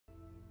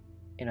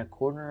In a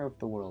corner of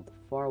the world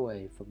far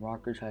away from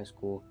Rockridge High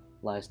School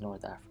lies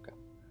North Africa,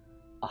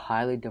 a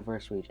highly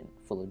diverse region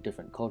full of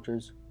different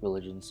cultures,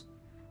 religions,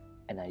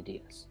 and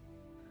ideas.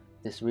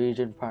 This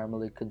region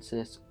primarily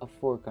consists of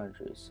 4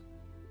 countries: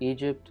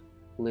 Egypt,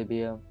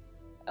 Libya,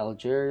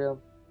 Algeria,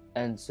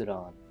 and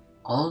Sudan.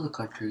 All of the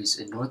countries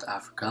in North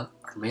Africa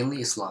are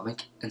mainly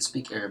Islamic and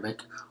speak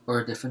Arabic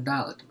or a different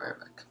dialect of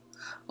Arabic.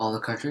 All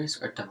the countries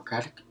are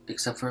democratic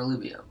except for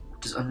Libya,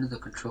 which is under the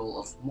control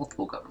of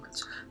multiple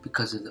governments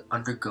because of the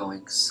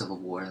undergoing civil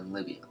war in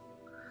Libya.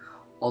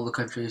 All the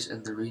countries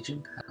in the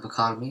region have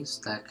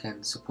economies that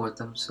can support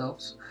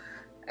themselves,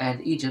 and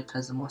Egypt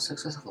has the most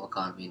successful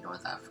economy in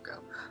North Africa,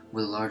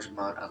 with a large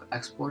amount of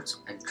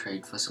exports and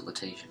trade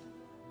facilitation.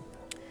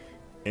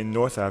 In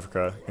North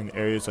Africa, in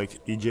areas like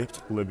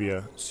Egypt,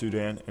 Libya,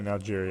 Sudan, and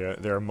Algeria,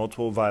 there are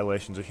multiple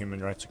violations of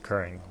human rights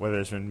occurring, whether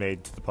it's been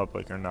made to the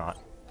public or not.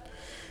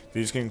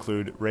 These can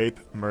include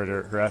rape,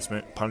 murder,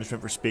 harassment,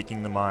 punishment for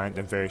speaking the mind,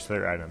 and various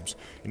other items.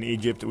 In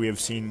Egypt, we have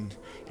seen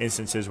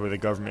instances where the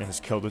government has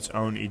killed its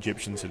own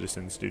Egyptian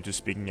citizens due to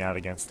speaking out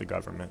against the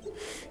government.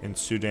 In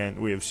Sudan,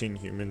 we have seen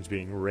humans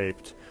being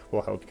raped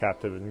while held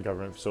captive in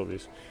government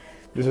facilities.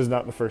 This is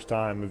not the first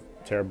time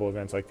terrible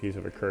events like these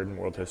have occurred in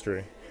world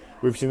history.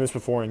 We've seen this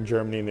before in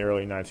Germany in the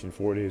early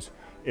 1940s,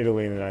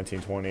 Italy in the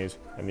 1920s,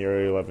 and the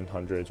early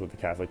 1100s with the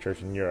Catholic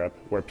Church in Europe,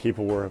 where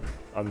people were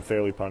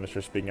unfairly punished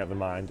for speaking out their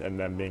mind and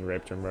then being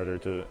raped or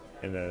murdered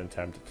in an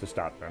attempt to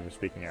stop them from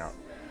speaking out.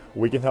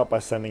 We can help by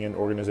sending in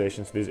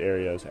organizations to these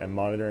areas and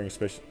monitoring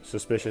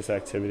suspicious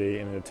activity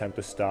in an attempt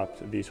to stop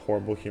these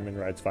horrible human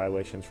rights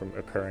violations from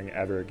occurring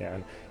ever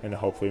again, and to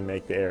hopefully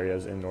make the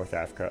areas in North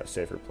Africa a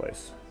safer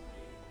place.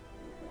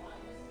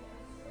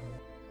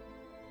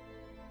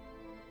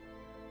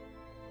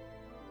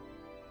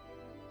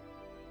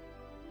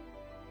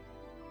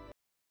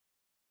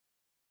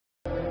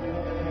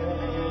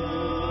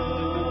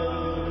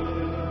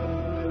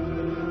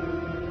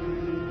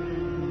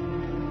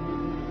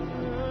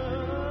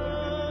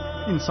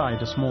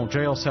 Inside a small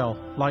jail cell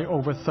lie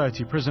over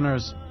 30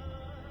 prisoners,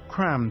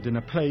 crammed in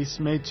a place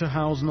made to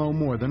house no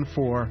more than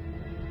 4.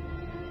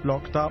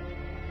 Locked up,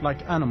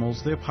 like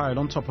animals, they pile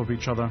on top of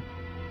each other.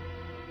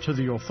 To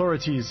the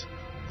authorities,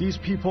 these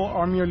people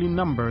are merely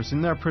numbers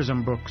in their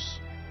prison books.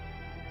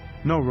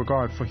 No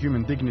regard for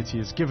human dignity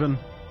is given,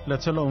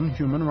 let alone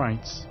human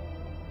rights.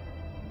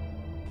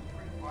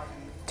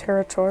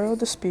 Territorial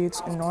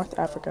disputes in North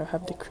Africa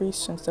have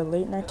decreased since the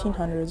late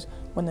 1900s,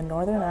 when the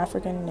northern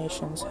African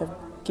nations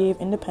gave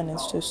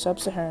independence to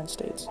sub-Saharan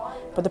states,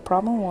 but the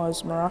problem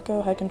was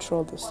Morocco had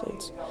controlled the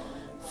states.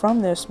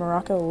 From this,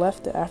 Morocco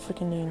left the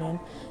African Union,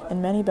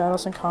 and many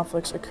battles and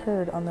conflicts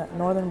occurred on the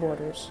northern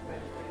borders.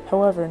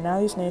 However,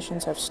 now these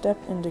nations have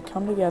stepped in to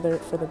come together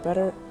for the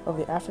better of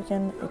the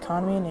African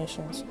economy and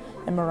nations,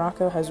 and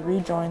Morocco has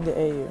rejoined the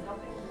AU.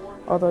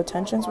 Although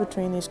tensions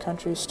between these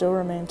countries still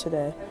remain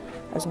today,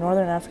 as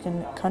northern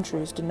African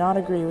countries did not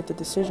agree with the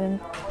decision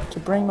to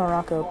bring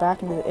Morocco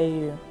back into the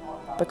AU,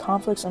 the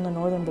conflicts on the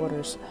northern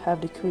borders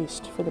have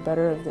decreased for the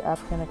better of the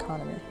African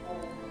economy.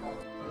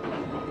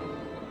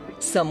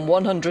 Some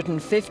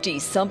 150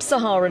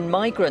 sub-Saharan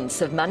migrants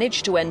have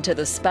managed to enter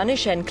the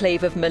Spanish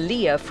enclave of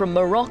Melilla from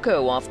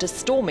Morocco after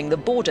storming the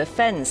border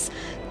fence.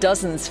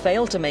 Dozens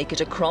failed to make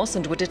it across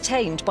and were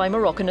detained by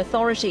Moroccan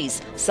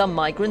authorities. Some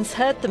migrants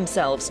hurt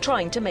themselves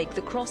trying to make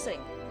the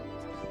crossing.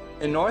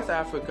 In North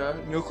Africa,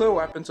 nuclear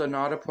weapons are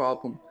not a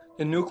problem.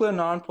 The Nuclear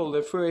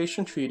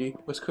Non-Proliferation Treaty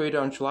was created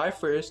on July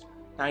 1st,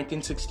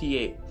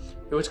 1968.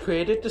 It was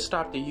created to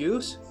stop the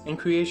use and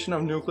creation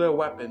of nuclear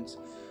weapons.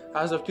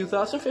 As of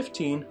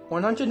 2015,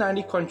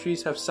 190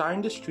 countries have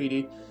signed this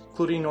treaty,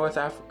 including North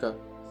Africa.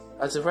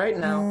 As of right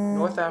now,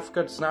 North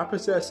Africa does not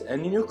possess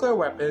any nuclear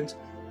weapons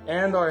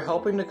and are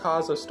helping the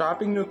cause of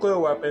stopping nuclear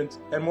weapons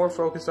and more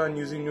focused on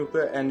using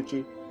nuclear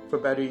energy for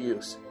better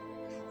use.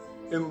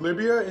 In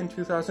Libya in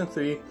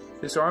 2003,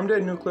 disarmed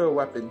their nuclear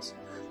weapons.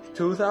 In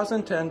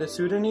 2010, the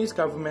Sudanese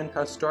government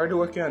has started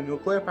working on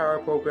nuclear power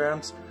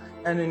programs,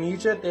 and in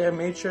Egypt, they have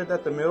made sure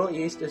that the Middle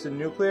East is a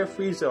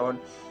nuclear-free zone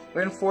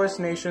and forced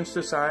nations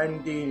to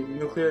sign the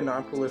Nuclear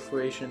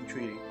Non-Proliferation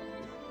Treaty.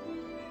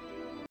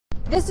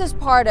 This is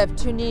part of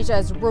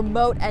Tunisia's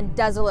remote and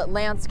desolate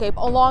landscape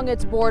along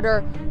its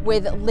border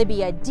with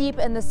Libya, deep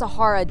in the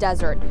Sahara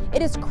Desert.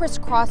 It is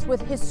crisscrossed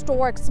with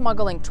historic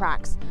smuggling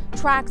tracks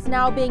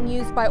now being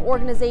used by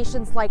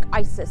organizations like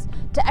ISIS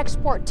to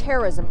export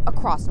terrorism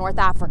across North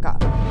Africa.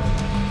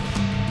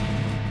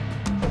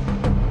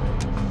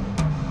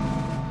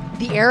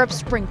 The Arab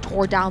Spring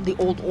tore down the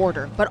old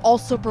order, but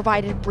also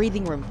provided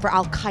breathing room for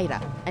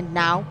Al-Qaeda and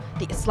now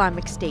the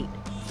Islamic State.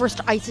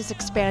 First, ISIS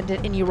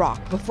expanded in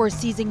Iraq before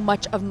seizing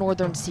much of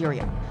northern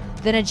Syria.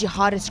 Then a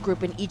jihadist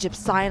group in Egypt's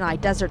Sinai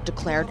Desert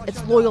declared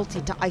its loyalty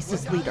to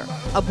ISIS leader,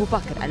 Abu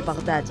Bakr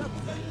al-Baghdadi.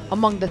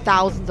 Among the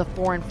thousands of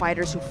foreign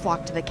fighters who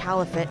flocked to the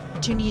caliphate,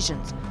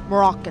 Tunisians,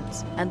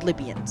 Moroccans, and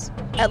Libyans.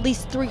 At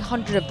least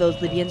 300 of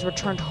those Libyans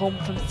returned home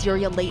from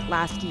Syria late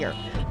last year,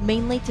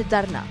 mainly to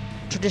Derna,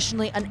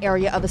 traditionally an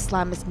area of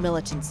Islamist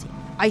militancy.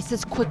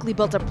 ISIS quickly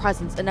built a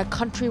presence in a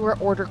country where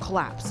order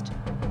collapsed.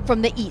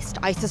 From the east,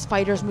 ISIS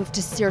fighters moved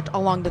to Sirte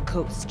along the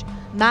coast,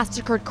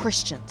 massacred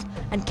Christians,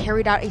 and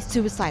carried out a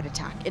suicide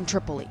attack in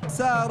Tripoli.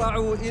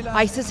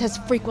 ISIS has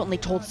frequently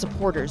told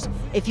supporters,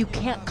 if you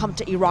can't come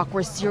to Iraq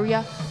or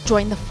Syria,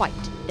 join the fight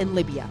in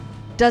Libya.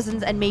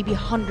 Dozens and maybe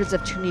hundreds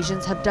of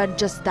Tunisians have done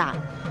just that,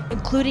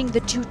 including the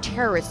 2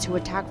 terrorists who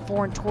attacked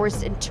foreign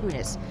tourists in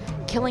Tunis,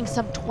 killing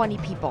some 20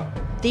 people.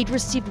 They'd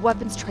received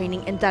weapons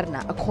training in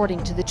Derna,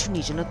 according to the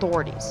Tunisian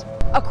authorities.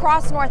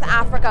 Across North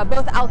Africa,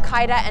 both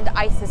Al-Qaeda and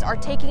ISIS are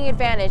taking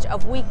advantage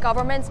of weak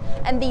governments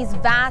and these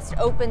vast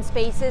open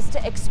spaces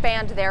to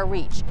expand their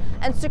reach.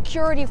 And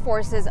security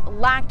forces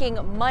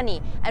lacking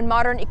money and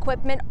modern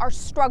equipment are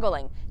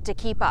struggling to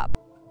keep up.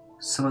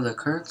 Some of the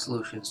current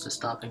solutions to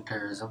stopping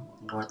terrorism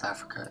in North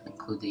Africa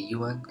include the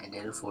UN and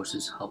NATO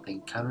forces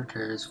helping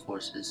counter-terrorist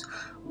forces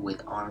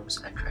with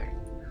arms and training.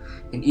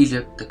 In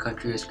Egypt, the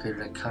country has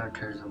created a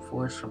counter-terrorism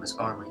force from its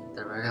army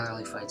that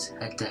regularly fights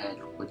head-to-head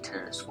with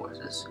terrorist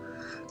forces.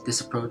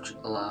 This approach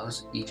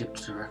allows Egypt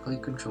to directly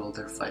control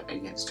their fight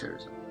against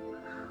terrorism.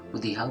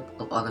 With the help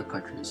of other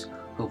countries,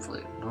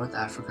 hopefully, North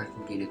Africa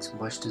can gain its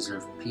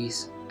much-deserved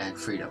peace and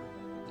freedom.